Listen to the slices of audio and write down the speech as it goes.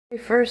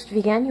First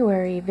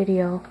Veganuary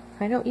video.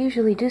 I don't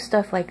usually do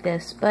stuff like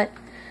this, but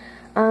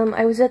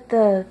I was at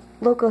the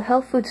local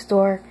health food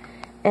store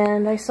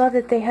and I saw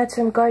that they had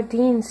some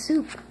Gardein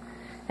soup,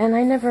 and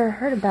I never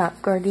heard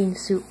about Gardein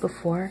soup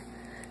before.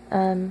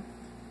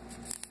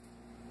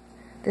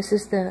 This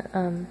is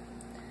the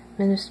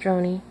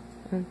Minestrone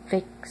and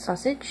fake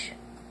sausage,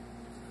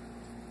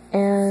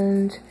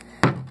 and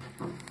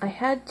I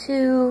had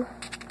to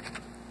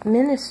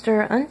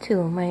minister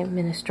unto my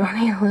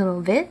minestrone a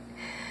little bit.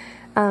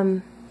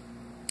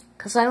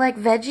 Because I like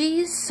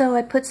veggies, so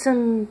I put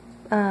some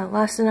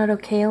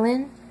lacinato kale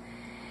in.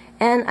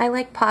 And I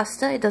like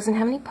pasta. It doesn't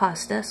have any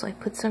pasta, so I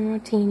put some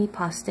rotini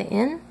pasta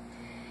in.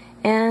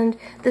 And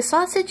the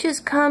sausages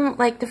come,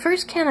 like the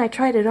first can I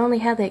tried, it only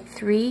had like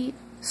 3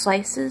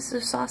 slices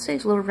of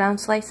sausage, little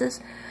round slices.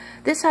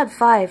 This had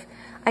 5.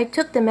 I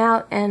took them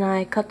out and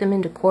I cut them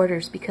into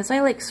quarters because I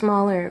like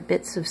smaller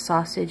bits of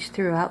sausage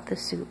throughout the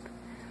soup.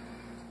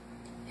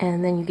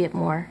 And then you get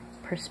more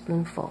per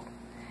spoonful.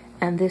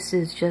 And this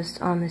is just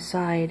on the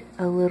side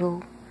a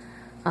little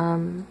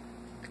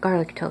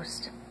garlic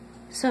toast.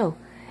 So,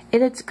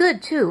 and it's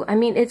good too. I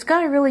mean, it's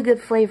got a really good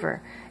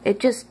flavor. It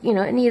just, you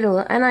know, it needed a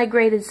little, and I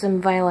grated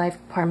some Violife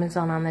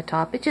Parmesan on the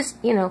top. It just,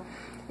 you know,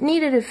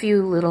 needed a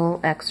few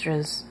little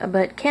extras.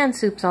 But canned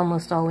soups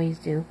almost always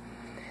do.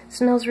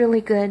 Smells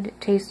really good,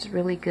 tastes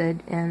really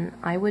good, and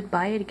I would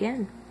buy it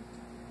again.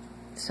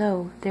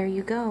 So, there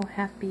you go.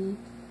 Happy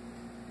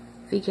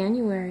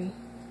Veganuary.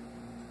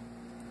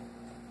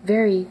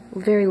 Very,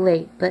 very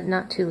late, but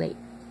not too late.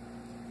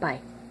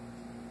 Bye.